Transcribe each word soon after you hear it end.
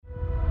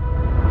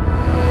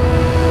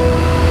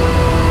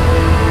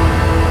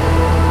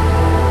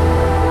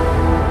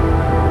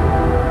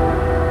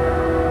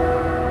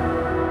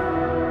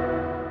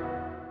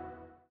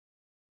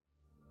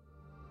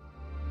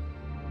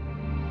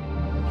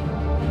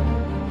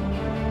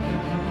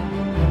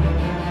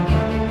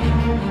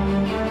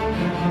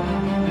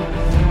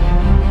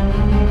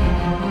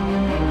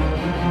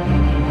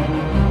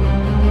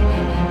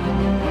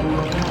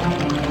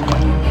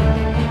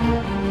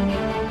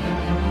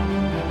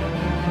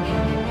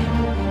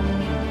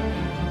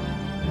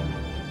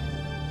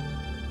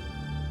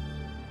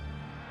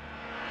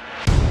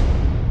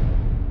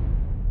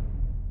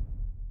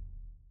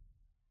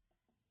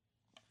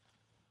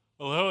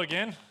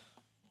again.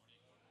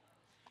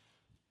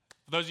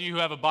 For those of you who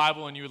have a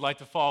Bible and you would like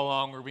to follow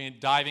along, we're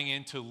diving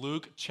into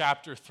Luke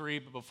chapter 3.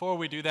 But before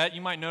we do that,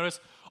 you might notice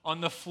on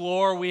the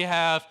floor we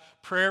have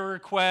prayer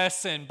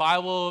requests and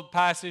Bible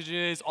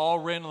passages all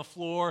written on the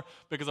floor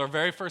because our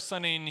very first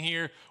Sunday in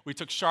here, we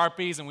took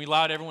Sharpies and we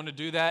allowed everyone to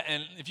do that.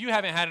 And if you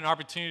haven't had an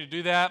opportunity to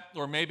do that,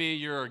 or maybe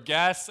you're a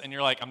guest and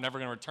you're like, I'm never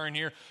going to return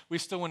here, we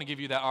still want to give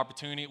you that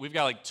opportunity. We've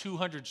got like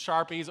 200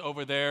 Sharpies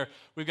over there.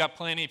 We've got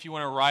plenty if you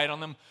want to write on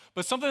them.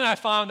 But something that I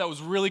found that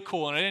was really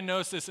cool, and I didn't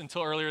notice this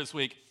until earlier this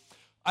week,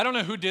 I don't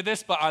know who did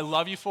this, but I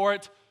love you for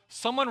it.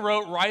 Someone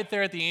wrote right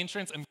there at the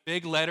entrance in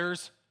big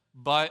letters,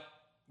 "But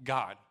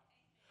God."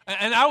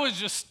 And I was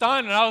just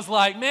stunned, and I was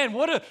like, man,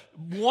 what a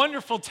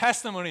wonderful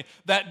testimony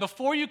that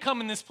before you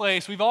come in this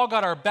place, we've all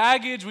got our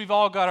baggage, we've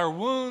all got our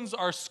wounds,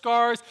 our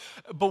scars,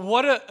 but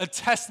what a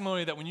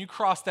testimony that when you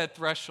cross that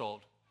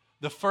threshold,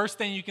 the first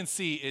thing you can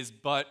see is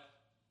 "but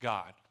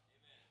God."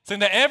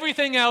 Saying that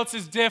everything else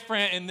is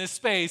different in this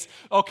space.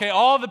 Okay,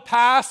 all the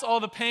past, all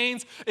the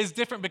pains is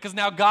different because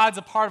now God's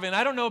a part of it. And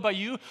I don't know about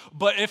you,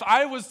 but if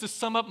I was to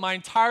sum up my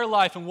entire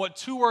life and what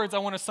two words I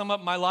want to sum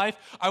up my life,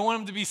 I want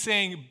him to be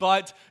saying,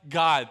 "but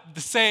God."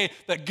 To say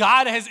that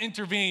God has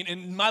intervened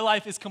and my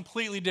life is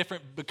completely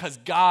different because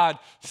God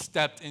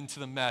stepped into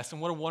the mess. And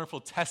what a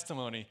wonderful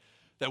testimony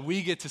that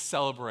we get to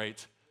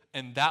celebrate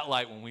in that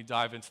light when we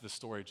dive into the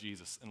story of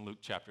Jesus in Luke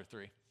chapter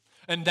 3.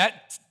 And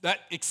that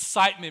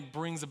excitement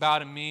brings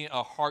about in me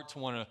a heart to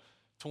want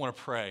to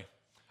pray.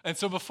 And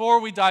so before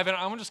we dive in,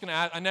 I'm just going to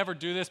ask, I never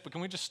do this, but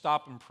can we just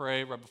stop and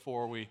pray right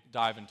before we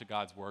dive into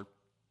God's word?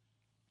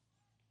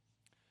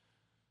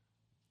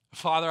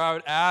 Father, I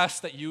would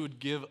ask that you would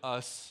give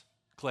us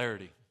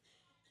clarity.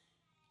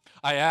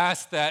 I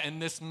ask that in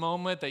this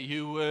moment that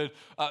you would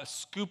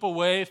scoop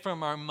away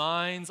from our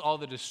minds all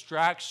the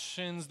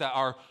distractions, that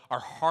our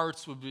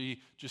hearts would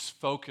be just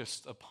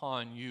focused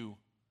upon you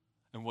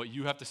and what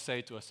you have to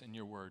say to us in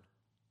your word.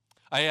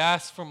 I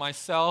ask for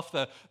myself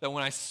that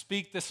when I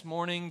speak this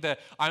morning,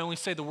 that I only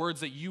say the words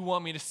that you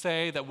want me to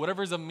say, that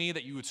whatever's of me,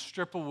 that you would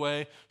strip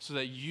away so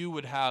that you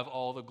would have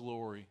all the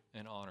glory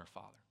and honor,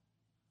 Father.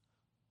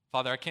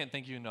 Father, I can't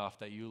thank you enough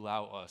that you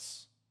allow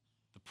us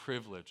the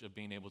privilege of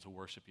being able to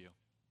worship you.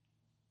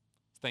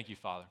 Thank you,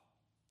 Father.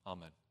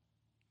 Amen.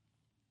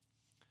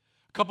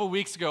 A couple of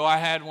weeks ago, I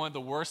had one of the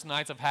worst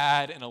nights I've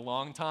had in a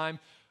long time,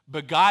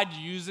 but God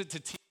used it to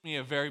teach me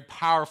a very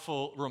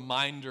powerful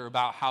reminder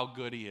about how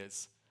good he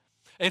is.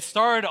 It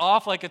started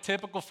off like a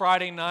typical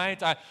Friday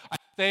night. I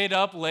stayed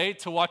up late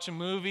to watch a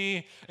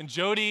movie, and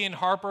Jody and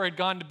Harper had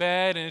gone to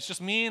bed, and it's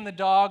just me and the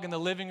dog in the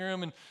living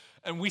room,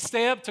 and we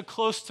stay up to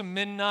close to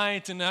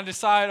midnight, and I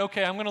decide,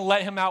 okay, I'm going to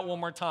let him out one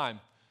more time.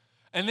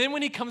 And then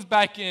when he comes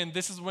back in,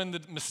 this is when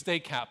the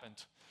mistake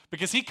happened.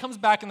 Because he comes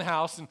back in the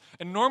house,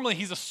 and normally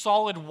he's a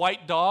solid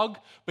white dog,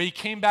 but he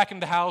came back in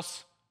the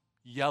house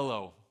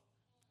yellow.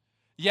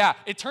 Yeah,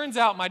 it turns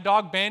out my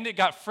dog Bandit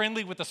got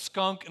friendly with a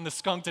skunk, and the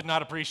skunk did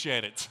not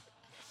appreciate it.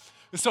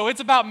 So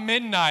it's about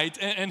midnight,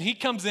 and he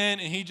comes in,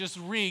 and he just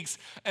reeks.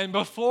 And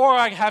before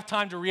I have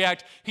time to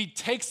react, he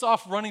takes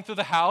off running through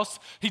the house.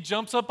 He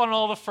jumps up on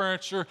all the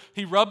furniture.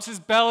 He rubs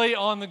his belly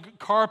on the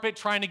carpet,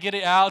 trying to get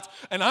it out.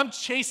 And I'm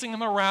chasing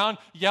him around,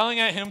 yelling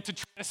at him to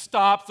try to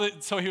stop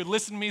so he would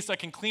listen to me so I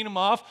can clean him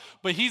off.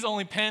 But he's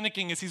only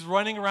panicking as he's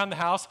running around the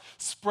house,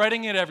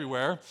 spreading it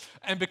everywhere.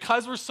 And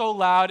because we're so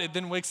loud, it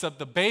then wakes up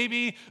the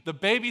baby. The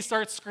baby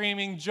starts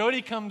screaming.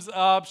 Jody comes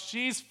up.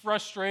 She's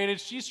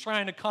frustrated. She's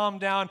trying to calm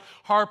down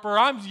Harper.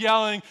 I'm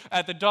yelling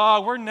at the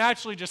dog. We're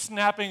naturally just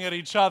snapping at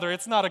each other.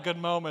 It's not a good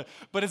moment,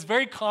 but it's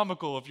very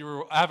comical if you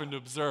were having to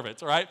observe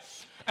it, all right?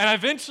 And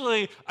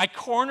eventually, I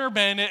corner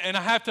Bandit, and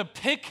I have to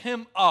pick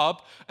him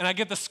up, and I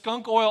get the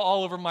skunk oil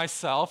all over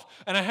myself,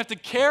 and I have to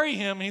carry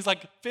him, and he's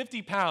like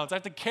 50 pounds. I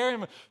have to carry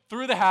him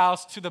through the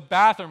house to the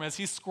bathroom as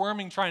he's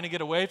squirming, trying to get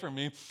away from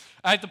me.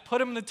 I have to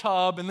put him in the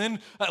tub, and then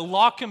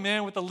lock him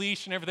in with a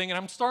leash and everything, and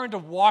I'm starting to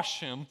wash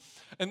him.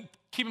 And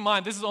keep in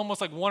mind, this is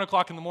almost like 1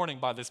 o'clock in the morning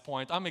by this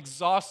point. I'm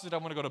exhausted. I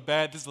want to go to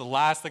bed. This is the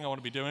last thing I want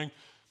to be doing.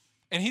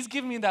 And he's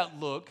giving me that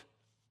look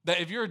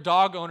that if you're a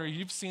dog owner,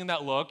 you've seen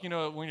that look. You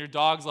know, when your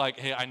dog's like,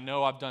 hey, I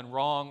know I've done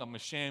wrong. I'm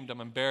ashamed. I'm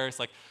embarrassed.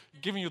 Like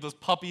giving you those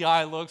puppy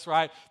eye looks,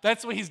 right?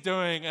 That's what he's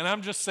doing. And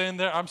I'm just sitting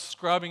there. I'm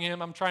scrubbing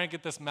him. I'm trying to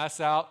get this mess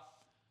out.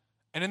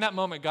 And in that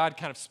moment, God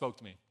kind of spoke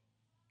to me.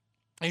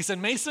 And he said,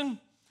 Mason,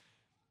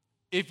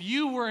 if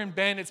you were in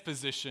Bandit's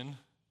position,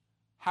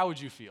 how would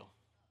you feel?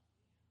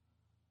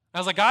 I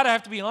was like, God, I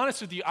have to be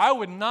honest with you. I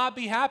would not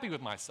be happy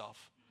with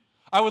myself.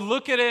 I would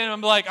look at it and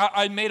I'm like,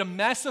 I made a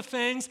mess of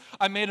things.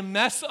 I made a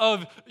mess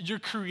of your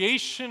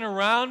creation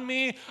around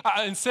me.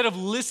 Instead of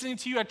listening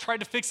to you, I tried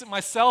to fix it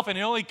myself and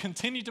it only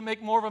continued to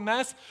make more of a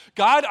mess.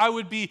 God, I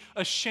would be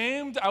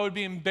ashamed. I would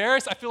be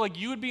embarrassed. I feel like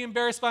you would be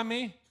embarrassed by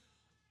me.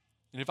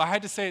 And if I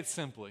had to say it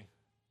simply,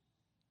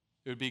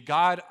 it would be,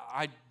 God,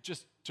 I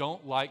just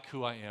don't like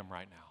who I am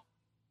right now.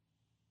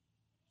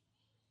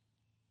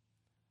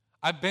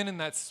 I've been in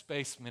that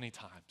space many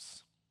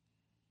times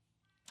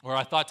where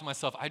I thought to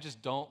myself, I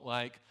just don't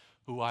like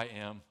who I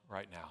am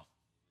right now.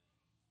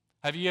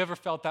 Have you ever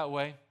felt that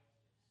way?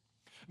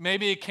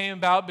 Maybe it came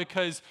about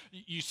because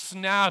you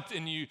snapped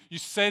and you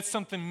said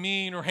something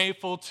mean or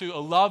hateful to a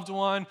loved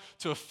one,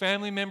 to a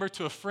family member,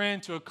 to a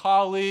friend, to a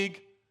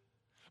colleague.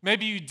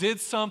 Maybe you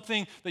did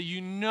something that you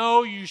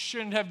know you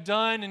shouldn't have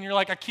done, and you're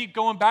like, I keep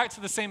going back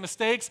to the same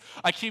mistakes.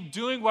 I keep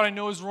doing what I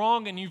know is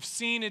wrong, and you've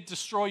seen it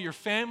destroy your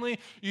family.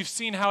 You've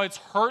seen how it's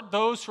hurt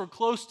those who are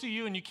close to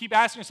you, and you keep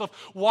asking yourself,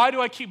 why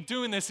do I keep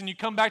doing this? And you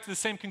come back to the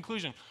same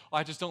conclusion.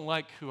 I just don't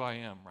like who I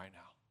am right now.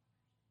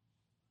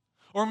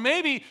 Or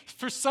maybe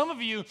for some of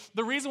you,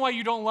 the reason why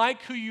you don't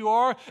like who you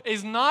are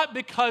is not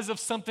because of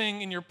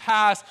something in your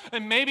past,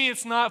 and maybe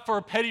it's not for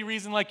a petty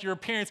reason like your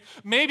appearance.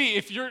 Maybe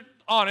if you're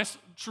honest,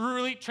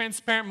 truly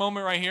transparent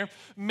moment right here,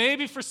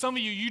 maybe for some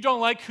of you, you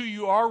don't like who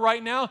you are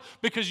right now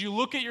because you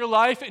look at your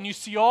life and you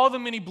see all the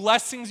many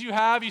blessings you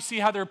have. You see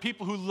how there are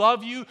people who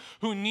love you,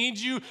 who need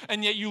you,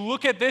 and yet you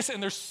look at this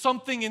and there's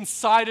something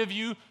inside of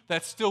you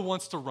that still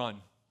wants to run.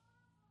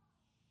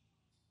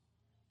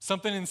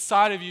 Something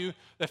inside of you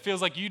that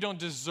feels like you don't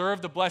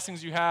deserve the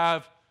blessings you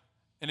have,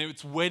 and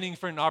it's waiting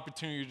for an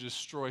opportunity to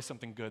destroy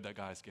something good that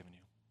God has given you.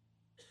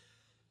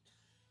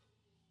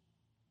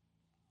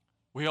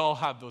 We all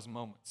have those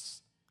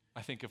moments,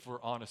 I think, if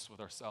we're honest with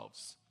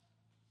ourselves,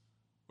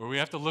 where we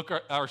have to look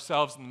at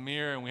ourselves in the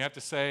mirror and we have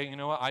to say, you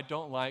know what, I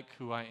don't like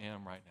who I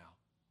am right now.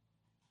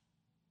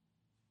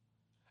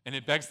 And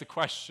it begs the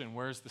question,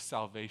 where's the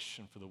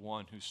salvation for the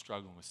one who's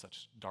struggling with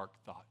such dark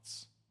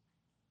thoughts?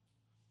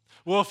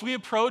 Well, if we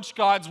approach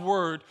God's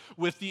word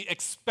with the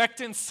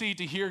expectancy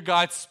to hear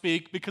God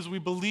speak, because we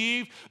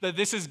believe that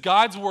this is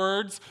God's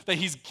words, that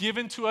he's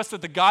given to us,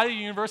 that the God of the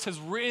universe has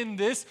written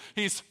this,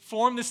 he's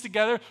formed this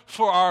together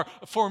for our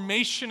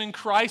formation in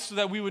Christ so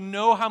that we would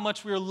know how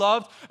much we are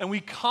loved, and we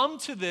come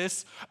to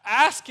this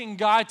asking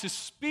God to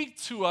speak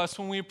to us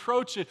when we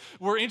approach it,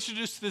 we're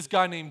introduced to this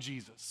guy named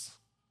Jesus.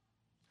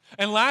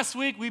 And last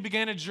week, we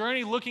began a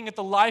journey looking at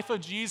the life of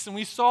Jesus, and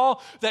we saw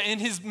that in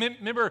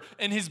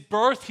his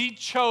birth, he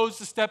chose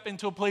to step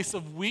into a place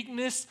of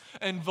weakness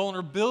and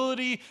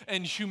vulnerability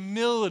and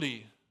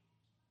humility.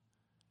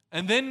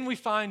 And then we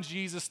find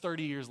Jesus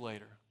 30 years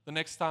later, the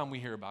next time we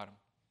hear about him.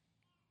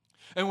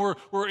 And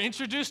we're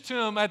introduced to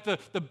him at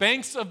the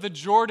banks of the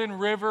Jordan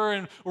River,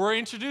 and we're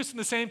introduced at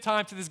the same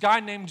time to this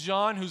guy named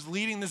John who's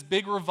leading this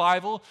big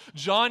revival.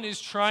 John is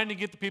trying to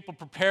get the people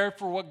prepared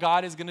for what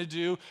God is going to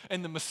do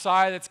and the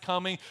Messiah that's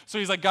coming. So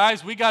he's like,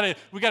 guys, we gotta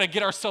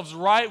get ourselves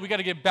right. We got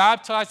to get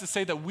baptized to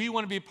say that we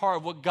want to be a part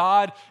of what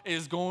God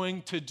is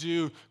going to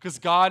do because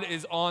God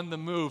is on the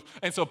move.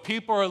 And so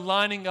people are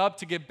lining up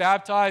to get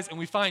baptized, and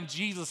we find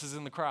Jesus is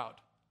in the crowd.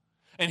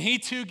 And he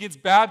too gets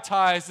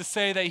baptized to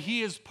say that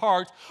he is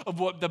part of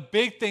what the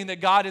big thing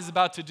that God is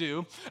about to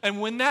do. And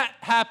when that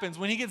happens,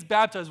 when he gets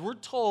baptized, we're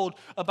told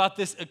about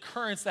this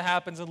occurrence that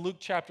happens in Luke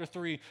chapter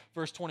 3,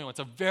 verse 21. It's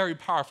a very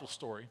powerful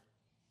story. It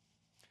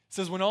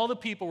says, when all the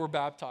people were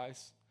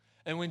baptized,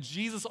 and when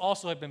Jesus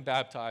also had been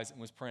baptized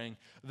and was praying,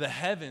 the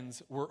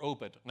heavens were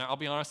opened. Now, I'll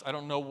be honest, I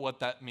don't know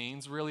what that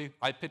means, really.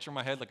 I picture in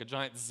my head like a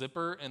giant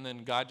zipper and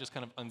then God just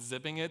kind of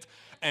unzipping it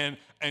and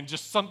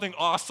just something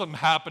awesome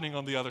happening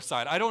on the other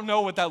side. I don't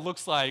know what that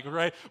looks like,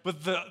 right?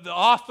 But the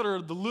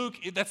author, the Luke,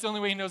 that's the only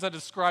way he knows how to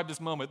describe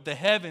this moment. The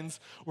heavens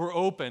were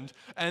opened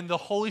and the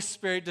Holy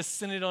Spirit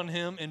descended on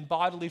him in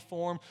bodily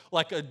form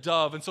like a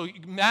dove. And so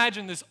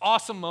imagine this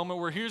awesome moment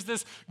where here's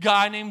this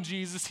guy named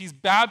Jesus. He's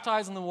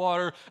baptized in the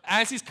water.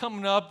 As he's coming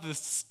up, the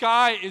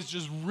sky is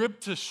just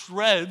ripped to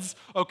shreds,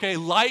 okay?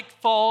 Light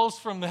falls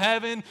from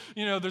heaven.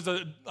 You know, there's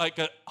a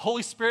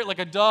Holy Spirit like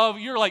a dove.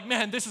 You're like,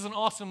 man, this is an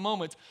awesome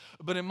moment.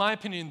 But in my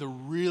opinion, the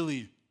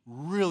really,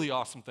 really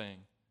awesome thing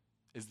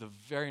is the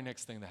very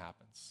next thing that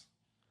happens,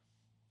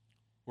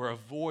 where a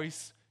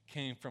voice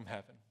came from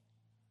heaven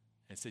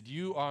and said,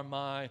 you are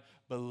my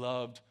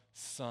beloved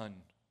Son.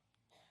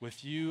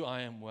 With you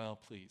I am well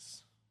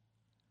pleased.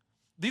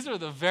 These are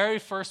the very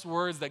first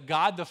words that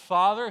God the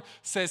Father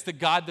says to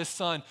God the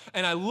Son.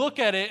 And I look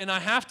at it, and I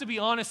have to be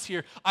honest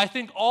here, I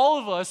think all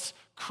of us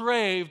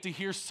crave to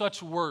hear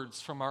such words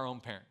from our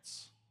own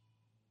parents.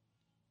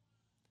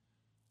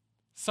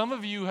 Some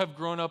of you have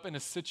grown up in a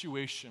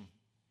situation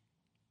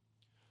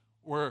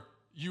where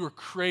you are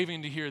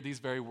craving to hear these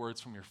very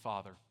words from your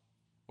father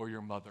or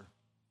your mother,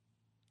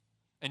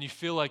 and you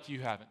feel like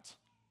you haven't.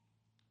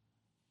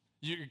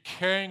 You're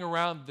carrying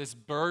around this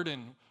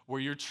burden where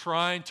you're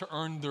trying to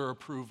earn their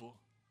approval.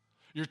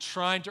 You're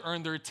trying to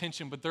earn their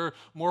attention, but they're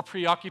more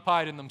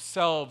preoccupied in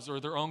themselves or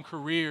their own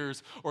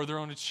careers or their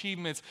own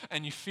achievements,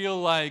 and you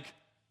feel like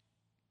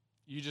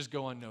you just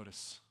go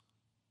unnoticed.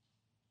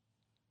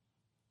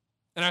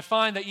 And I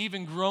find that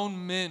even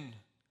grown men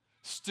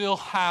still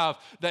have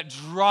that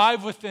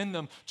drive within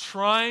them,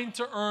 trying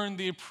to earn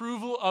the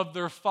approval of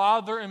their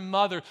father and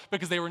mother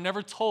because they were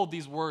never told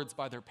these words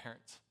by their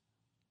parents.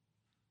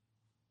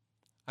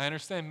 I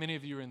understand many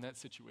of you are in that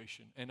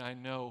situation, and I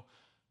know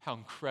how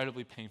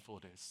incredibly painful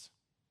it is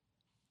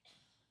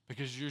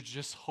because you're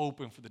just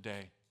hoping for the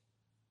day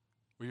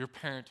where your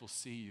parent will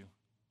see you.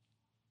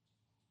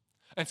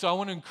 And so I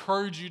want to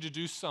encourage you to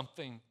do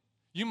something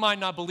You might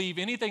not believe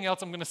anything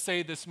else I'm going to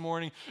say this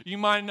morning. You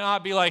might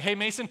not be like, hey,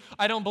 Mason,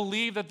 I don't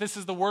believe that this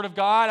is the word of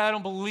God. I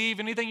don't believe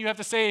anything you have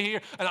to say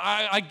here. And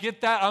I get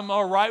that. I'm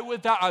all right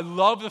with that. I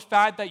love the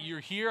fact that you're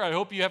here. I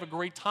hope you have a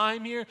great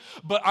time here.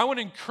 But I want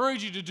to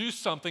encourage you to do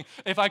something.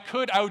 If I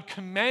could, I would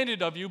command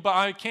it of you, but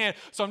I can't.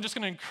 So I'm just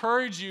going to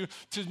encourage you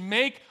to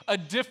make a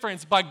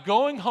difference by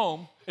going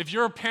home. If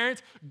you're a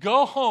parent,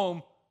 go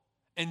home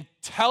and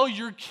tell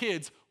your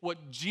kids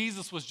what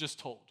Jesus was just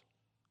told.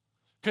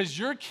 Because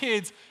your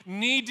kids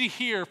need to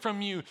hear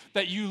from you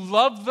that you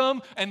love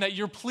them and that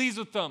you're pleased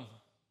with them.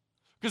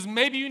 Because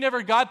maybe you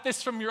never got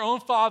this from your own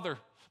father.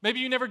 Maybe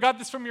you never got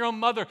this from your own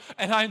mother.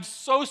 And I'm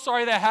so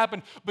sorry that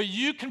happened. But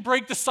you can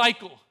break the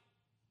cycle.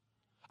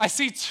 I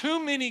see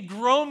too many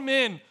grown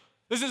men.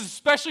 This is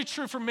especially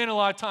true for men a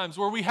lot of times,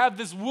 where we have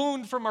this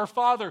wound from our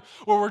father,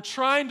 where we're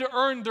trying to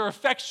earn their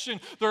affection,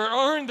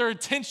 earn their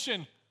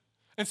attention.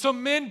 And so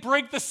men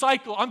break the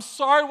cycle. I'm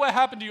sorry what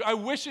happened to you. I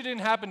wish it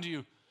didn't happen to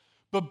you.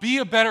 But be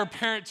a better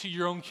parent to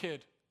your own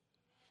kid.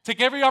 Take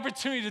every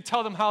opportunity to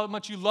tell them how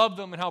much you love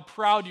them and how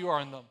proud you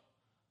are in them.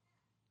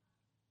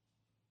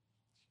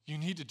 You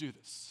need to do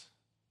this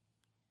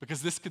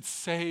because this could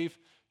save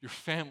your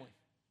family.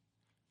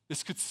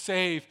 This could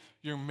save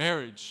your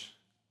marriage.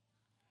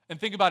 And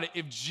think about it.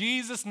 If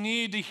Jesus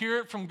needed to hear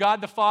it from God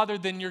the Father,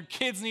 then your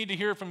kids need to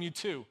hear it from you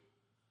too.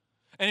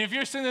 And if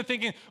you're sitting there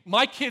thinking,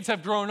 my kids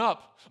have grown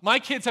up, my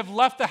kids have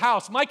left the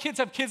house, my kids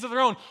have kids of their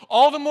own,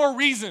 all the more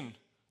reason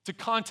to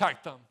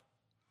contact them.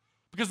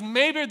 Because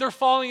maybe they're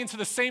falling into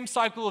the same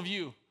cycle of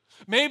you.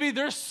 Maybe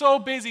they're so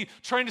busy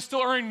trying to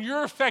still earn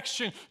your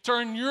affection, to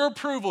earn your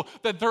approval,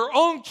 that their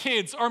own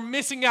kids are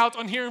missing out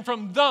on hearing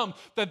from them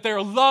that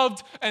they're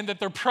loved and that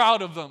they're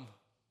proud of them.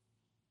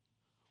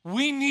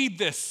 We need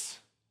this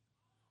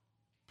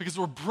because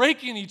we're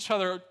breaking each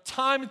other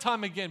time and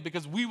time again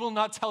because we will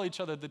not tell each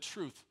other the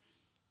truth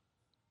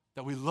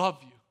that we love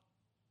you,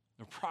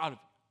 we're proud of you.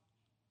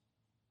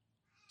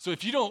 So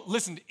if you don't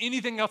listen to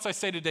anything else I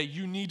say today,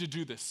 you need to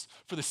do this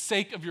for the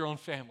sake of your own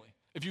family.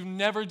 If you've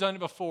never done it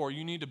before,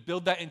 you need to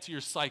build that into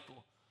your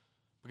cycle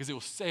because it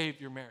will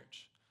save your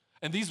marriage.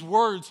 And these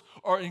words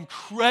are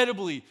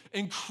incredibly,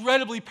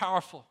 incredibly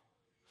powerful,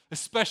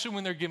 especially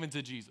when they're given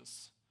to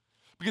Jesus.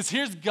 Because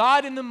here's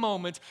God in the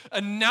moment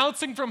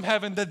announcing from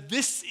heaven that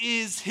this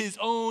is his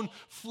own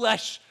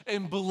flesh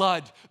and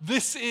blood.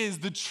 This is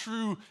the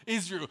true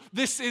Israel.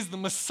 This is the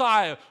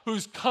Messiah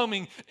who's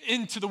coming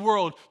into the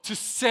world to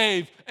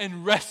save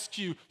and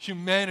rescue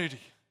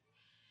humanity.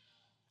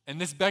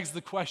 And this begs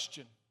the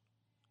question,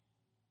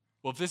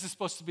 well, if this is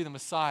supposed to be the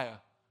Messiah,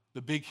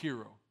 the big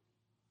hero,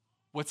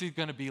 what's he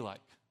going to be like?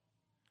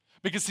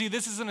 Because see,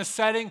 this is in a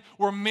setting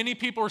where many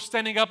people are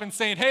standing up and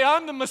saying, hey,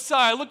 I'm the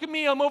Messiah. Look at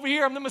me, I'm over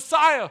here, I'm the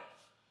Messiah.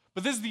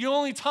 But this is the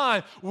only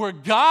time where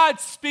God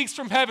speaks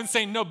from heaven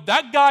saying, no,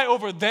 that guy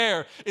over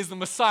there is the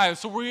Messiah.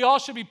 So we all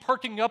should be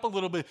perking up a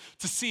little bit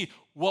to see,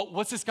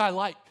 what's this guy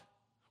like?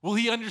 Will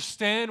he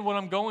understand what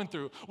I'm going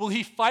through? Will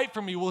he fight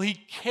for me? Will he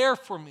care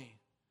for me?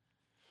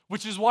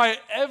 Which is why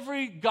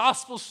every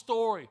gospel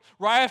story,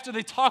 right after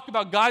they talk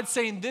about God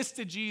saying this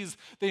to Jesus,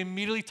 they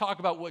immediately talk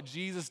about what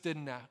Jesus did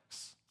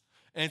next.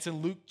 And it's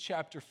in Luke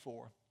chapter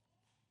 4,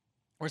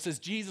 where it says,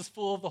 Jesus,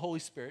 full of the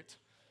Holy Spirit,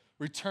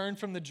 returned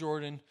from the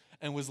Jordan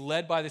and was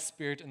led by the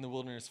Spirit in the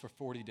wilderness for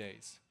 40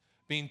 days,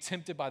 being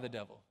tempted by the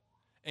devil.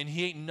 And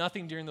he ate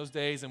nothing during those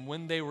days, and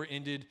when they were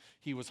ended,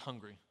 he was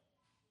hungry.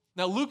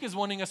 Now, Luke is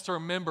wanting us to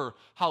remember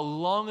how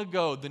long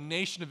ago the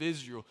nation of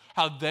Israel,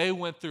 how they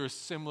went through a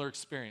similar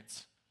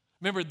experience.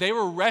 Remember, they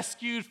were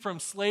rescued from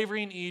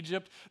slavery in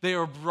Egypt. They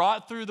were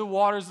brought through the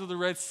waters of the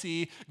Red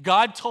Sea.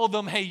 God told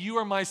them, hey, you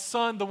are my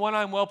son, the one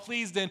I'm well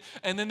pleased in.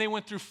 And then they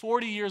went through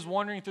 40 years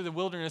wandering through the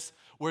wilderness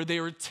where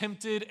they were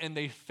tempted and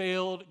they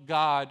failed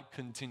God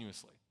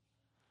continuously.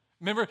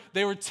 Remember,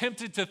 they were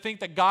tempted to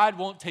think that God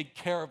won't take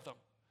care of them.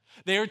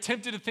 They were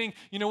tempted to think,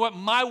 you know what,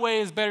 my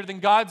way is better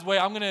than God's way.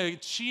 I'm going to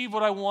achieve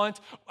what I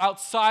want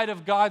outside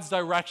of God's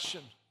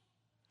direction.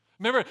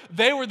 Remember,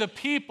 they were the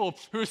people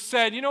who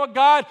said, you know what,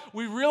 God,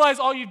 we realize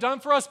all you've done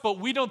for us, but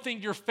we don't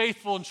think you're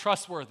faithful and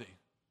trustworthy.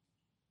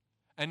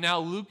 And now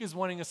Luke is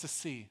wanting us to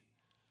see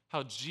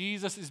how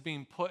Jesus is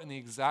being put in the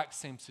exact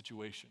same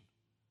situation.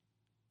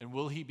 And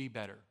will he be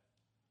better?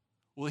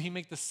 Will he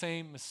make the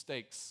same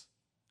mistakes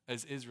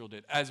as Israel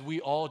did, as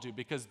we all do?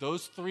 Because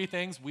those three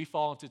things, we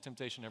fall into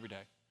temptation every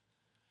day.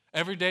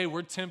 Every day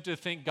we're tempted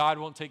to think God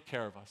won't take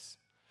care of us.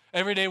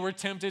 Every day we're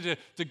tempted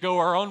to go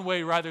our own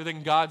way rather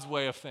than God's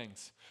way of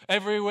things.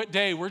 Every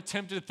day we're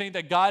tempted to think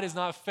that God is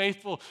not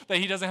faithful, that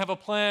he doesn't have a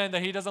plan,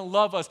 that he doesn't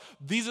love us.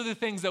 These are the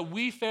things that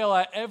we fail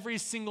at every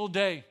single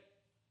day.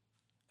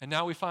 And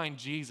now we find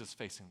Jesus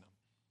facing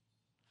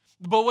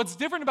them. But what's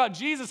different about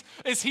Jesus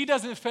is he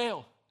doesn't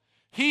fail.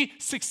 He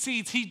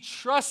succeeds. He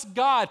trusts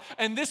God.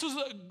 And this was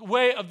a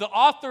way of the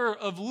author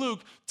of Luke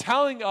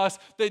telling us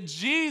that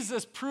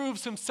Jesus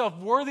proves himself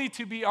worthy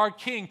to be our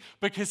king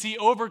because he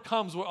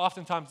overcomes what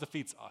oftentimes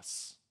defeats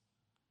us.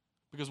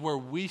 Because where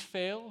we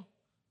fail,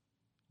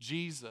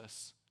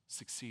 Jesus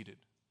succeeded.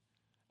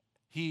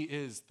 He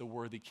is the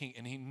worthy king,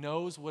 and he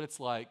knows what it's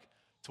like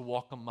to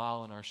walk a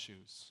mile in our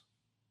shoes.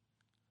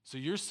 So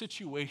your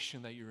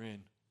situation that you're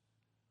in,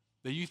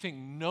 that you think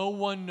no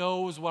one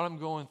knows what I'm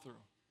going through,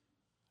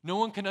 no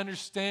one can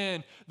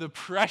understand the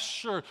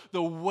pressure,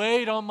 the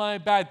weight on my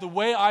back, the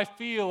way I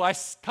feel. I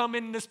come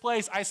in this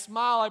place, I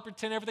smile, I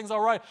pretend everything's all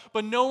right,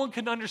 but no one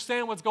can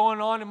understand what's going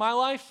on in my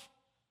life.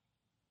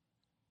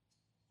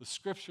 The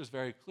scripture is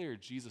very clear.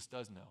 Jesus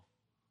does know.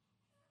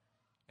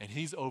 And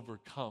he's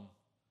overcome.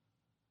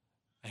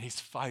 And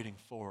he's fighting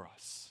for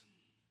us.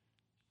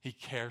 He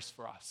cares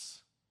for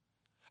us.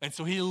 And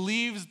so he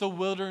leaves the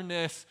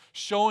wilderness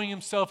showing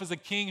himself as a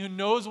king who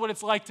knows what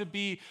it's like to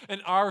be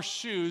in our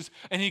shoes.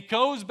 And he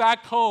goes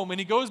back home and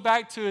he goes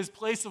back to his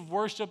place of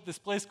worship, this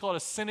place called a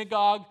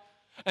synagogue.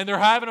 And they're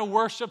having a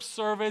worship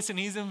service and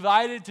he's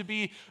invited to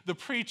be the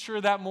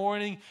preacher that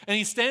morning. And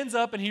he stands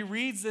up and he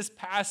reads this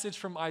passage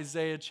from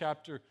Isaiah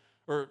chapter,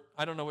 or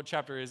I don't know what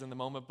chapter it is in the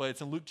moment, but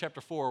it's in Luke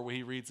chapter 4 where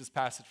he reads this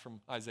passage from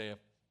Isaiah.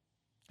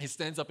 He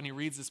stands up and he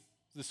reads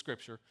this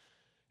scripture.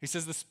 He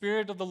says, "The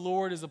Spirit of the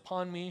Lord is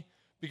upon me,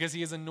 because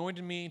he has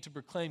anointed me to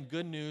proclaim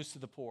good news to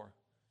the poor.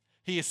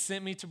 He has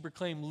sent me to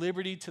proclaim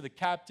liberty to the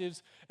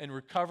captives and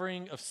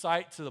recovering of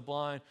sight to the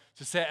blind,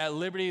 to set at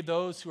liberty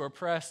those who are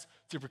oppressed,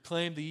 to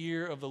proclaim the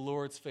year of the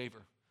Lord's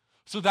favor."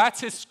 So that's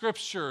his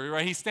scripture,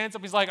 right? He stands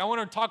up, he's like, I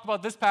want to talk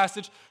about this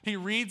passage. He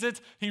reads it,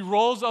 he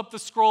rolls up the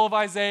scroll of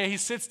Isaiah, he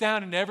sits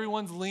down, and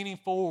everyone's leaning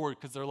forward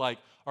because they're like,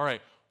 all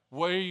right,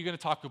 what are you going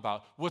to talk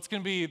about? What's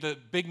going to be the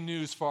big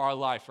news for our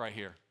life right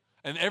here?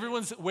 And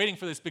everyone's waiting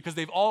for this because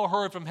they've all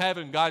heard from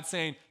heaven God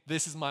saying,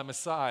 this is my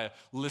Messiah.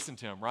 Listen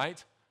to him,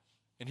 right?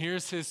 And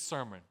here's his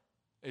sermon.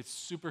 It's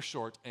super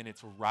short and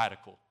it's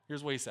radical.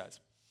 Here's what he says.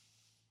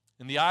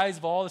 And the eyes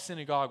of all the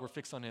synagogue were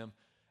fixed on him,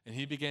 and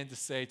he began to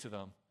say to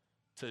them,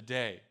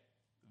 today,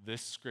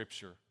 this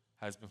scripture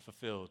has been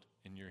fulfilled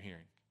in your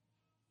hearing.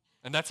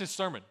 And that's his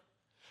sermon.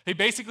 He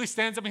basically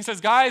stands up and he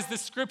says, guys,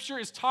 this scripture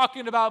is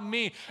talking about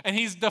me, and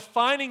he's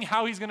defining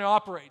how he's going to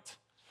operate.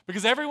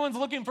 Because everyone's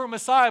looking for a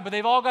Messiah, but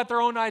they've all got their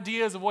own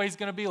ideas of what he's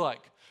going to be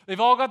like. They've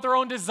all got their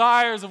own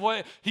desires of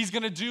what he's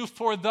going to do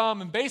for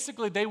them. And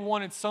basically, they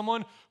wanted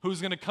someone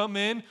who's going to come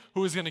in,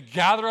 who is going to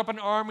gather up an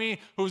army,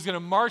 who's going to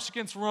march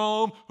against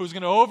Rome, who's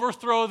going to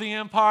overthrow the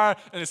empire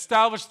and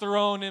establish their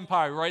own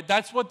empire, right?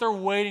 That's what they're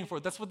waiting for.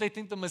 That's what they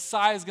think the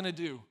Messiah is going to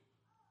do.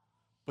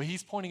 But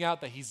he's pointing out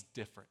that he's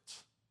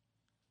different,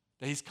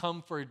 that he's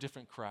come for a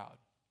different crowd.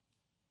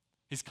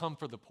 He's come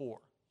for the poor.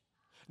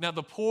 Now,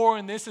 the poor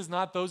in this is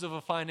not those of a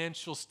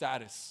financial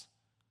status.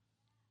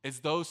 It's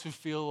those who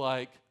feel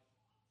like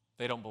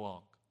they don't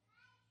belong.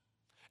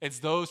 It's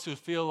those who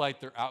feel like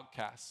they're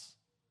outcasts.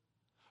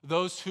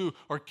 Those who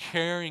are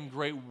carrying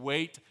great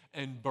weight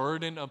and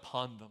burden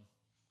upon them.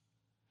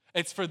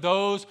 It's for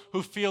those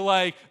who feel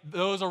like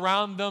those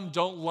around them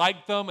don't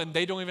like them and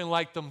they don't even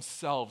like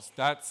themselves.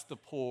 That's the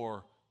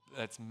poor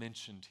that's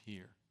mentioned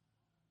here.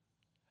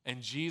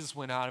 And Jesus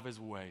went out of his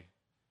way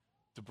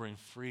to bring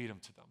freedom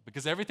to them.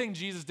 Because everything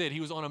Jesus did, he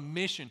was on a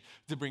mission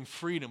to bring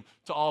freedom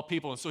to all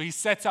people. And so he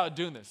sets out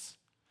doing this.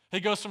 He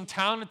goes from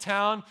town to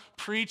town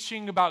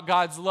preaching about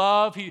God's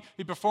love. He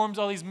performs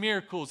all these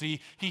miracles.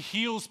 He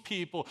heals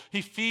people.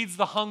 He feeds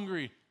the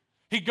hungry.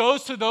 He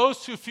goes to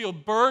those who feel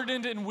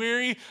burdened and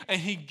weary,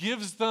 and he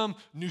gives them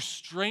new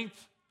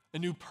strength, a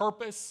new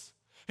purpose.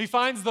 He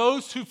finds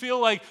those who feel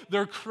like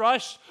they're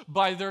crushed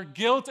by their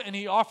guilt, and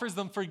he offers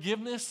them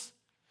forgiveness.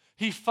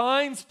 He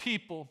finds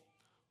people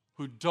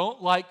who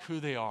don't like who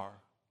they are,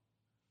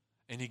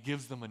 and he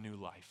gives them a new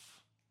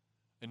life,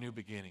 a new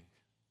beginning.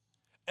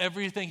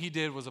 Everything he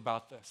did was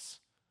about this.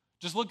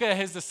 Just look at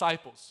his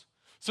disciples.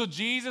 So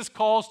Jesus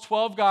calls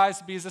 12 guys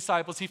to be his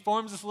disciples. He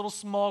forms this little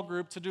small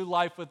group to do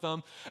life with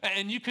them,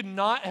 and you could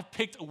not have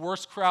picked a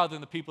worse crowd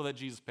than the people that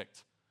Jesus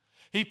picked.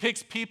 He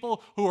picks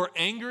people who are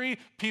angry,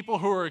 people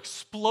who are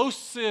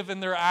explosive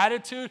in their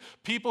attitude,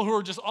 people who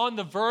are just on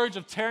the verge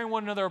of tearing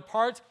one another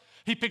apart.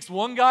 He picks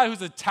one guy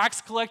who's a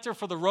tax collector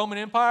for the Roman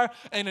Empire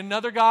and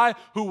another guy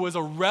who was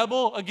a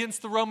rebel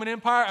against the Roman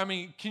Empire. I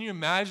mean, can you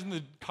imagine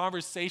the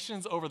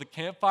conversations over the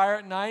campfire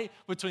at night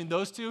between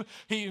those two?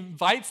 He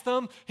invites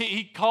them.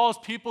 He calls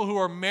people who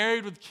are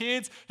married with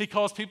kids. He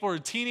calls people who are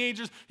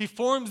teenagers. He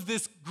forms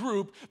this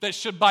group that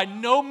should by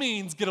no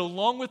means get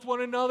along with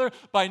one another,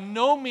 by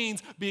no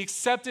means be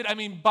accepted. I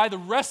mean, by the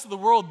rest of the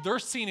world, they're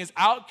seen as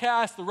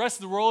outcasts. The rest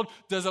of the world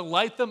doesn't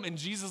like them, and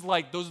Jesus is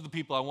like, those are the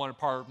people I want a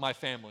part of my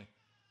family.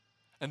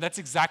 And that's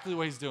exactly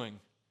what he's doing.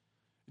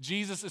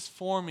 Jesus is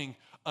forming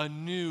a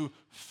new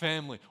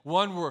family,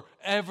 one where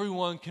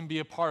everyone can be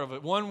a part of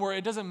it, one where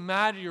it doesn't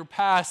matter your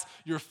past,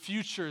 your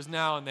future is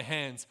now in the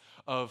hands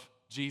of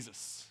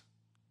Jesus.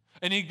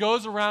 And he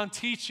goes around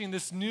teaching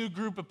this new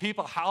group of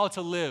people how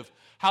to live,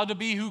 how to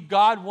be who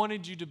God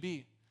wanted you to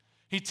be.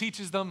 He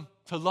teaches them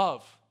to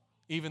love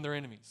even their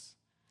enemies.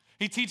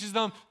 He teaches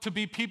them to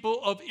be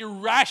people of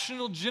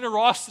irrational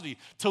generosity,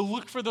 to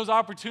look for those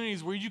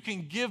opportunities where you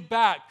can give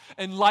back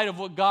in light of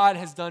what God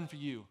has done for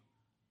you.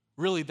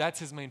 Really,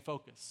 that's his main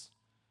focus,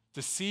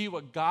 to see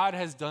what God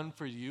has done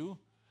for you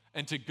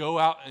and to go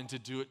out and to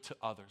do it to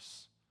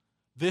others.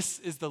 This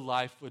is the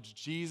life which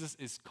Jesus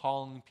is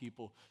calling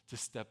people to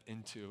step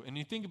into. And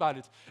you think about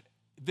it,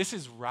 this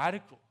is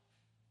radical.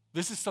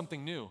 This is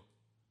something new.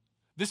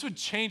 This would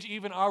change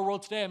even our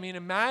world today. I mean,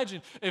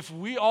 imagine if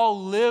we all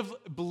lived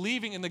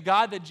believing in the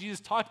God that Jesus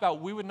talked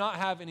about, we would not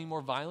have any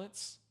more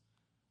violence.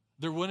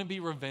 There wouldn't be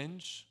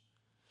revenge.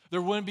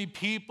 There wouldn't be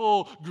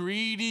people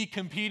greedy,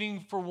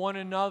 competing for one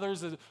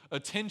another's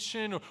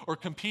attention or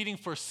competing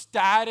for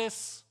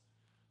status.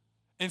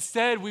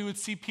 Instead, we would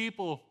see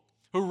people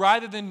who,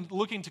 rather than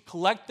looking to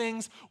collect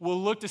things,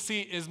 will look to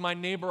see, is my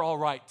neighbor all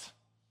right?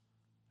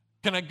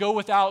 Can I go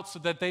without so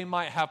that they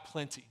might have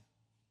plenty?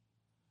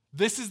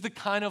 This is the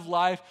kind of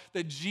life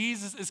that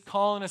Jesus is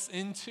calling us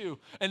into.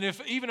 And if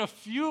even a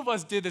few of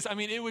us did this, I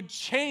mean, it would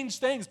change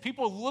things.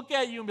 People would look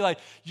at you and be like,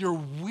 you're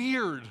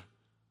weird.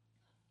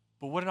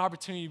 But what an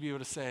opportunity to be able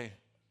to say,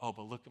 oh,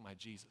 but look at my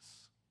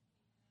Jesus.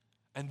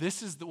 And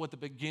this is what the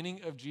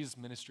beginning of Jesus'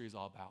 ministry is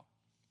all about.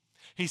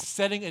 He's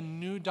setting a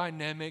new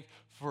dynamic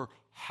for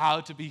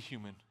how to be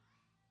human.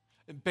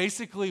 And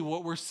basically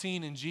what we're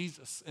seeing in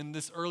Jesus in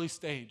this early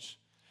stage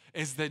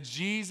is that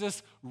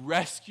Jesus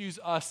rescues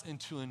us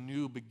into a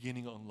new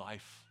beginning on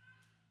life.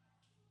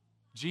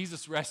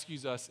 Jesus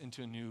rescues us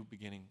into a new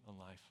beginning on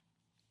life.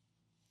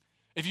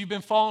 If you've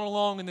been following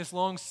along in this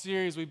long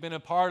series we've been a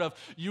part of,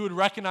 you would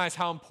recognize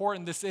how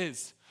important this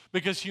is.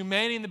 Because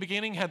humanity in the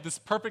beginning had this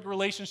perfect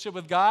relationship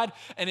with God,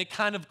 and it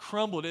kind of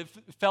crumbled. It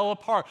fell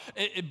apart.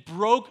 It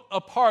broke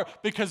apart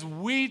because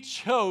we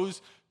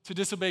chose to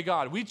disobey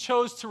God. We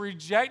chose to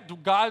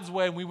reject God's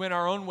way, and we went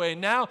our own way.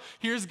 And now,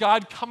 here's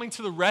God coming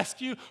to the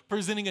rescue,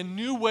 presenting a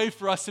new way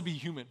for us to be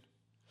human.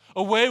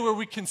 A way where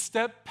we can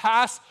step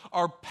past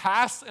our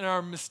past and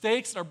our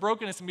mistakes and our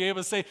brokenness and be able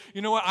to say,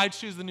 you know what, I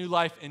choose the new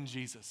life in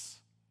Jesus.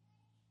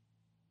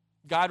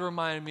 God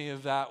reminded me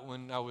of that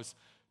when I was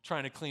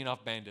trying to clean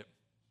off Bandit.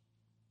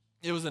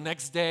 It was the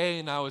next day,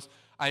 and I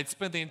had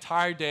spent the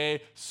entire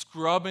day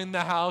scrubbing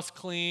the house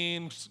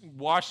clean,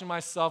 washing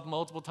myself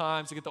multiple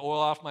times to get the oil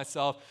off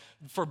myself.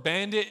 For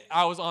Bandit,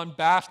 I was on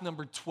bath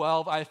number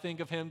 12, I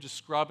think, of him, just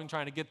scrubbing,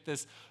 trying to get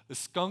the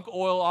skunk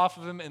oil off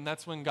of him, and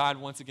that's when God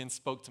once again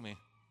spoke to me.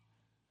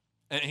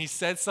 And he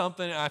said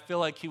something, and I feel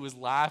like he was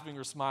laughing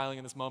or smiling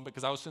in this moment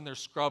because I was sitting there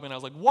scrubbing. I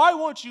was like, why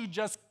won't you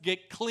just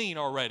get clean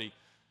already?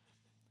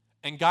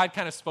 And God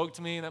kind of spoke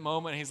to me in that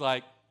moment, and he's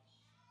like,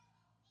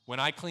 when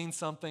I clean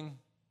something,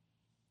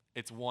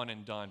 it's one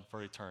and done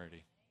for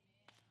eternity.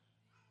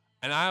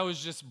 And I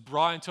was just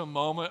brought into a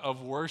moment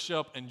of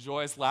worship and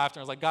joyous laughter.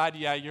 I was like, God,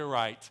 yeah, you're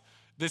right.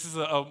 This is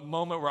a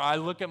moment where I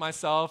look at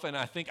myself and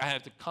I think I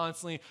have to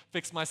constantly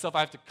fix myself.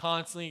 I have to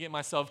constantly get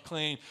myself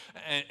clean.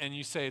 And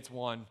you say it's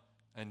one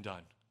and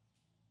done.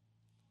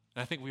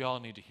 And I think we all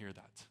need to hear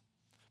that.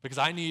 Because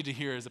I need to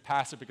hear it as a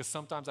pastor, because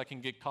sometimes I can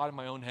get caught in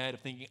my own head of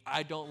thinking,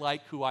 I don't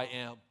like who I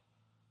am.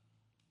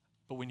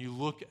 But when you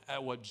look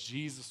at what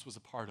Jesus was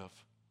a part of,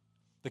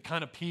 the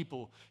kind of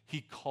people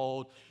he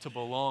called to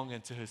belong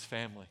into his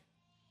family,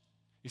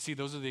 you see,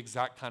 those are the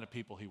exact kind of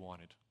people he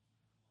wanted.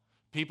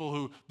 People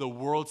who the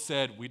world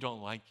said, we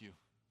don't like you.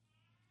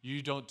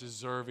 You don't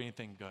deserve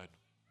anything good.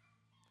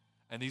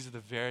 And these are the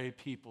very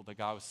people that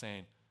God was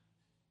saying,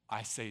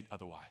 I say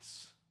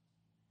otherwise.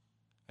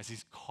 As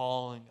he's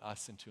calling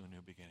us into a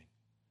new beginning.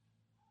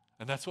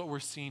 And that's what we're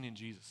seeing in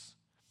Jesus,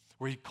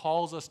 where he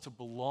calls us to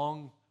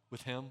belong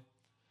with him.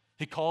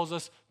 He calls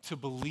us to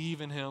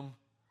believe in him,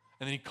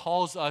 and then he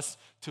calls us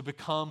to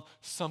become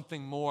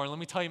something more. And let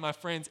me tell you, my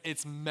friends,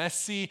 it's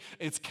messy,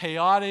 it's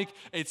chaotic,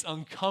 it's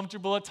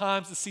uncomfortable at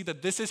times to see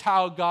that this is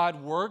how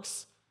God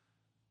works,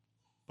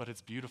 but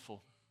it's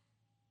beautiful.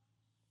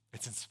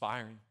 It's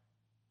inspiring.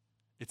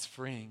 It's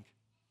freeing.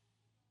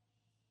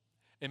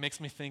 It makes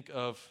me think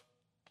of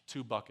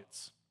two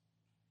buckets.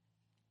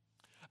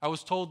 I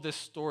was told this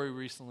story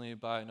recently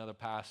by another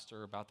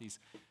pastor about these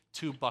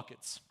two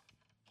buckets.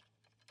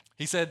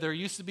 He said there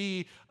used to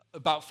be,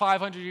 about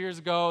 500 years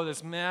ago,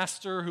 this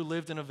master who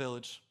lived in a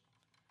village.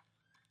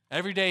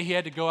 Every day he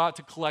had to go out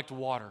to collect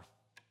water.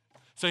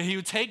 So he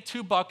would take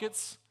two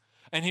buckets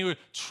and he would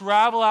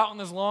travel out on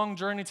this long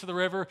journey to the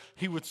river.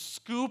 He would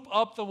scoop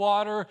up the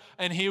water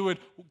and he would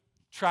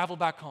travel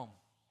back home.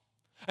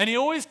 And he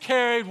always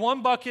carried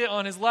one bucket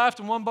on his left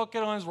and one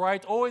bucket on his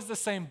right, always the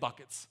same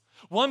buckets.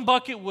 One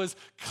bucket was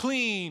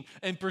clean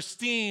and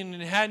pristine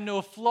and had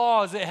no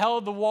flaws. It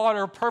held the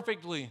water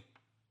perfectly.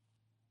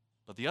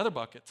 But the other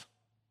bucket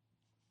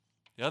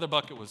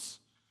was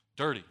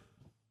dirty.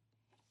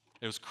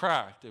 It was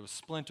cracked. It was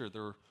splintered.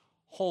 There were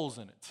holes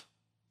in it.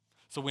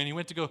 So when he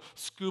went to go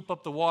scoop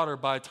up the water,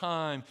 by the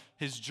time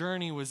his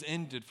journey was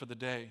ended for the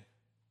day,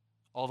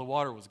 all the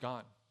water was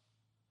gone.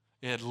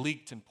 It had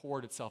leaked and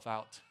poured itself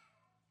out.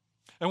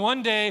 And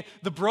one day,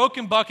 the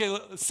broken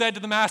bucket said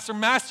to the master,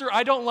 Master,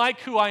 I don't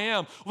like who I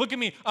am. Look at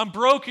me. I'm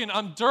broken.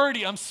 I'm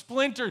dirty. I'm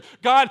splintered.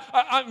 God,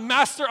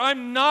 Master,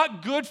 I'm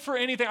not good for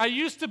anything. I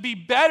used to be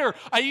better.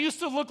 I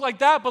used to look like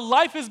that, but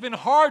life has been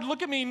hard.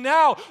 Look at me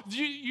now.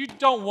 You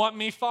don't want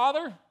me,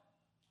 Father.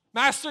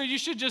 Master, you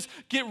should just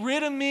get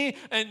rid of me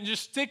and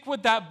just stick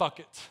with that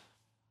bucket.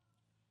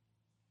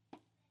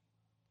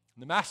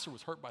 And the master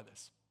was hurt by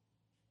this.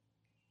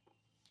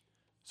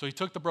 So he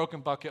took the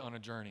broken bucket on a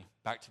journey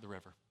back to the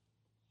river.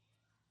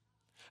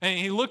 And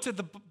he looked at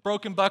the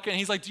broken bucket and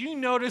he's like, do you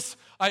notice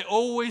I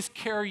always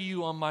carry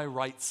you on my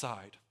right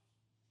side?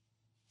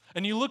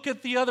 And you look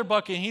at the other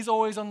bucket and he's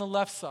always on the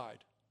left side.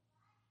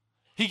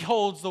 He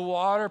holds the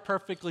water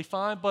perfectly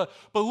fine, but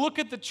look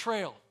at the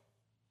trail.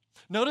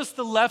 Notice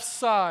the left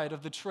side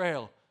of the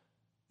trail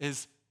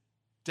is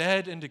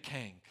dead and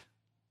decaying.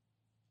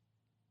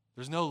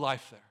 There's no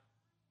life there.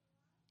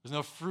 There's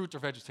no fruit or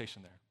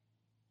vegetation there.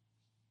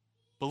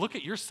 But look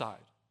at your side.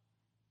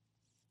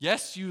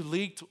 Yes, you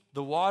leaked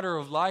the water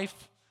of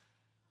life,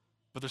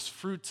 but there's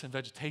fruit and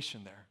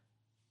vegetation there.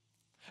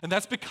 And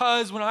that's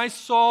because when I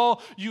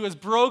saw you as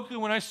broken,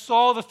 when I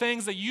saw the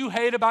things that you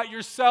hate about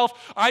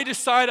yourself, I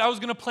decided I was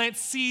going to plant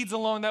seeds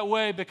along that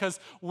way, because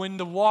when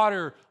the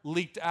water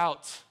leaked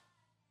out,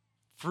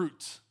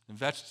 fruit and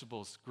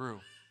vegetables grew,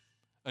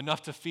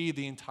 enough to feed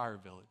the entire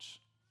village.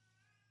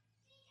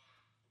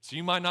 So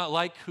you might not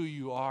like who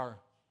you are,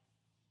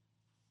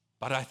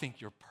 but I think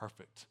you're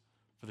perfect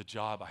for the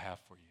job I have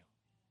for you.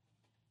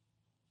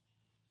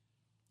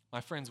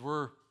 My friends,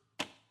 we're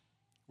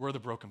the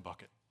broken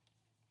bucket.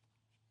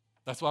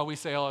 That's why we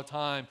say all the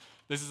time,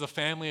 this is a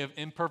family of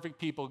imperfect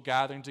people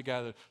gathering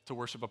together to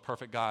worship a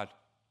perfect God.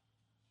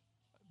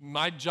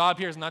 My job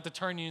here is not to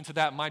turn you into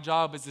that. My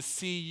job is to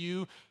see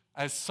you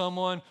as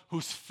someone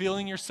who's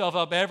filling yourself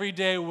up every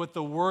day with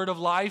the word of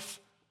life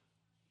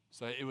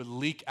so that it would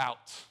leak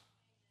out,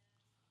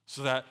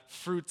 so that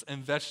fruits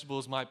and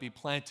vegetables might be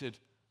planted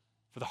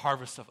for the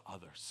harvest of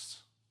others.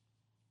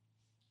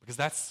 Because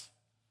that's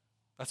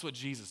what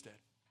Jesus did.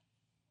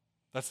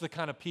 That's the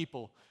kind of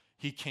people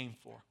he came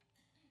for.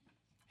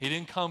 He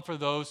didn't come for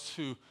those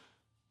who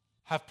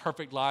have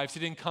perfect lives. He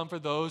didn't come for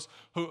those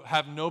who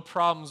have no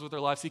problems with their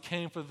lives. He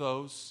came for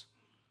those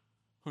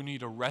who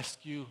need a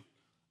rescue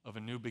of a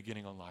new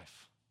beginning on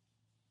life.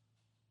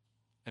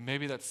 And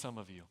maybe that's some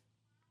of you.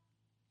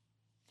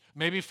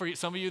 Maybe for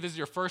some of you, this is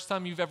your first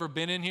time you've ever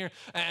been in here,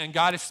 and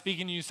God is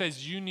speaking to you,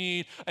 says you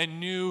need a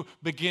new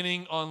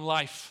beginning on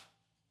life.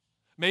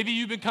 Maybe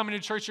you've been coming to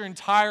church your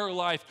entire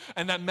life,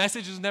 and that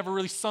message has never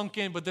really sunk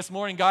in, but this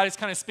morning God is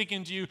kind of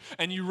speaking to you,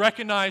 and you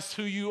recognize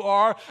who you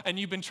are, and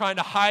you've been trying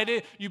to hide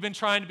it, you've been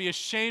trying to be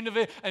ashamed of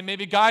it, and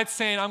maybe God's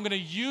saying, I'm going to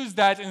use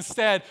that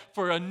instead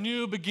for a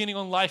new beginning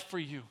on life for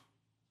you.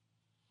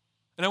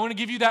 And I want to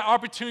give you that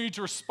opportunity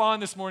to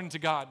respond this morning to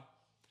God.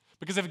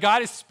 Because if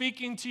God is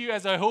speaking to you,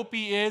 as I hope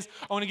he is,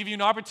 I want to give you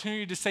an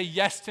opportunity to say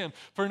yes to him.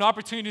 For an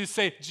opportunity to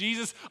say,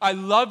 Jesus, I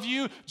love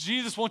you.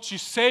 Jesus, won't you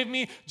save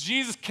me?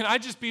 Jesus, can I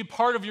just be a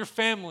part of your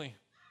family?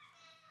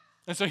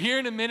 And so here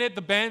in a minute,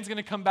 the band's going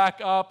to come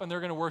back up and they're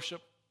going to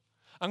worship.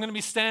 I'm going to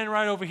be standing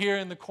right over here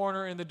in the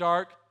corner in the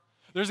dark.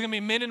 There's going to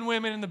be men and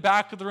women in the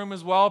back of the room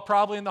as well,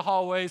 probably in the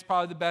hallways,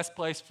 probably the best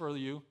place for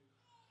you.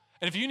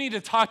 And if you need to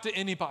talk to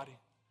anybody,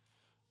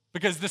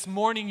 because this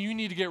morning you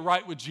need to get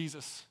right with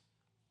Jesus,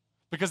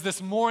 because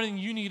this morning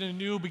you need a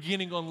new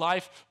beginning on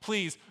life,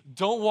 please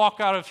don't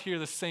walk out of here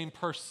the same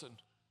person.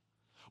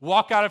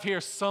 Walk out of here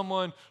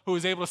someone who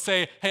is able to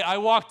say, hey, I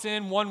walked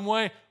in one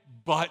way,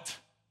 but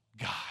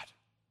God.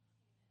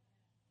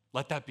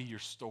 Let that be your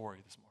story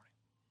this morning.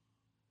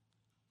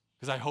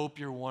 Because I hope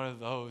you're one of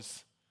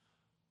those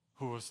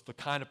who was the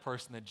kind of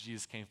person that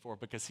Jesus came for,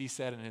 because he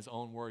said in his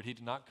own word, he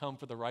did not come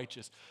for the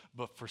righteous,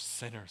 but for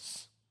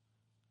sinners,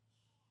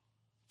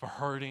 for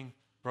hurting,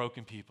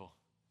 broken people.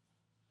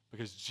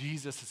 Because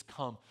Jesus has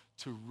come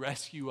to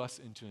rescue us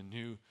into a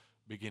new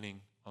beginning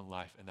on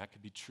life. And that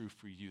could be true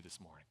for you this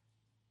morning.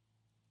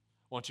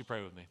 Won't you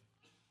pray with me?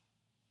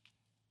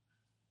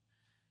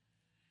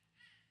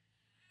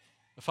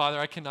 Father,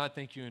 I cannot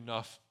thank you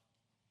enough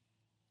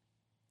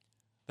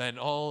that in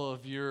all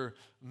of your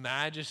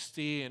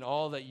majesty and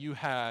all that you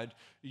had,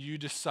 you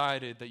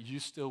decided that you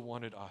still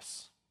wanted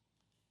us.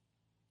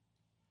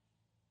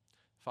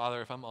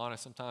 Father, if I'm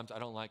honest, sometimes I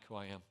don't like who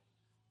I am.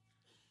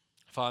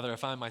 Father, I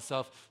find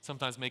myself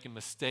sometimes making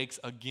mistakes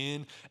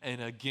again and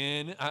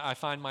again. I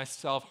find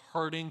myself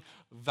hurting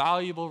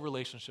valuable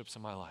relationships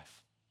in my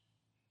life.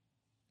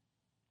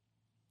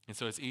 And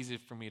so it's easy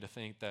for me to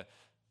think that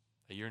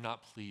you're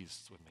not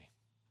pleased with me,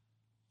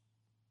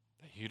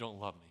 that you don't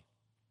love me.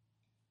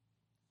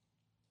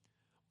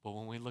 But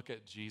when we look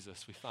at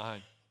Jesus, we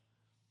find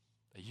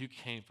that you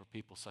came for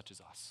people such as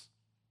us.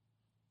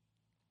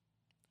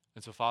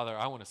 And so, Father,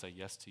 I want to say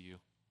yes to you.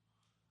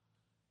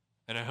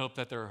 And I hope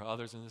that there are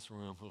others in this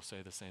room who will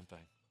say the same thing.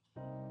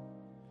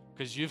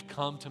 Because you've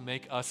come to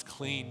make us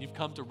clean. You've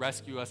come to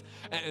rescue us.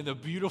 And the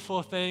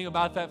beautiful thing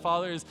about that,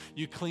 Father, is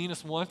you clean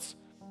us once,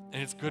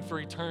 and it's good for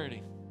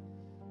eternity.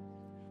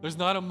 There's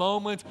not a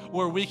moment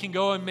where we can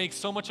go and make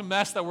so much a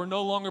mess that we're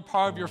no longer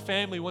part of your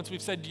family once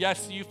we've said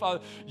yes to you, Father.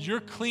 Your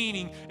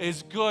cleaning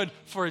is good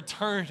for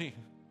eternity.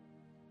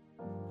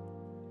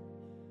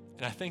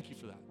 And I thank you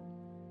for that.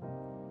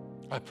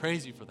 I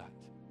praise you for that.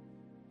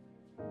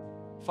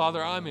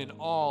 Father, I'm in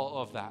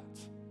awe of that.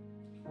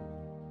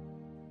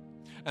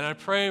 And I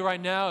pray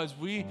right now as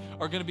we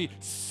are going to be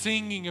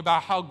singing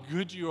about how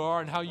good you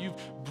are and how you've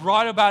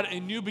brought about a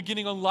new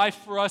beginning on life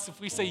for us, if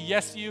we say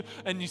yes to you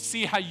and you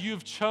see how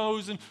you've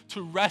chosen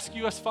to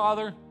rescue us,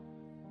 Father,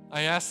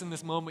 I ask in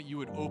this moment you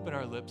would open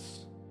our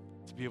lips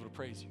to be able to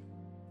praise you.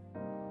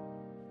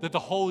 That the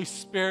Holy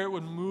Spirit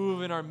would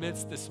move in our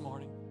midst this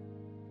morning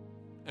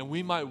and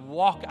we might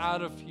walk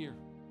out of here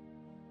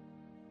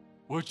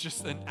with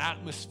just an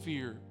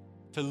atmosphere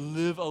to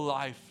live a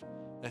life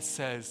that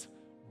says,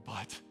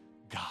 but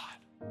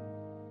God.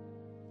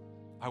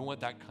 I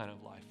want that kind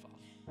of life,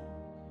 Father.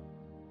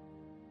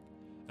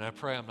 And I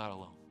pray I'm not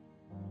alone.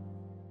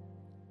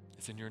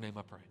 It's in your name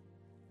I pray.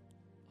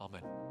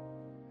 Amen.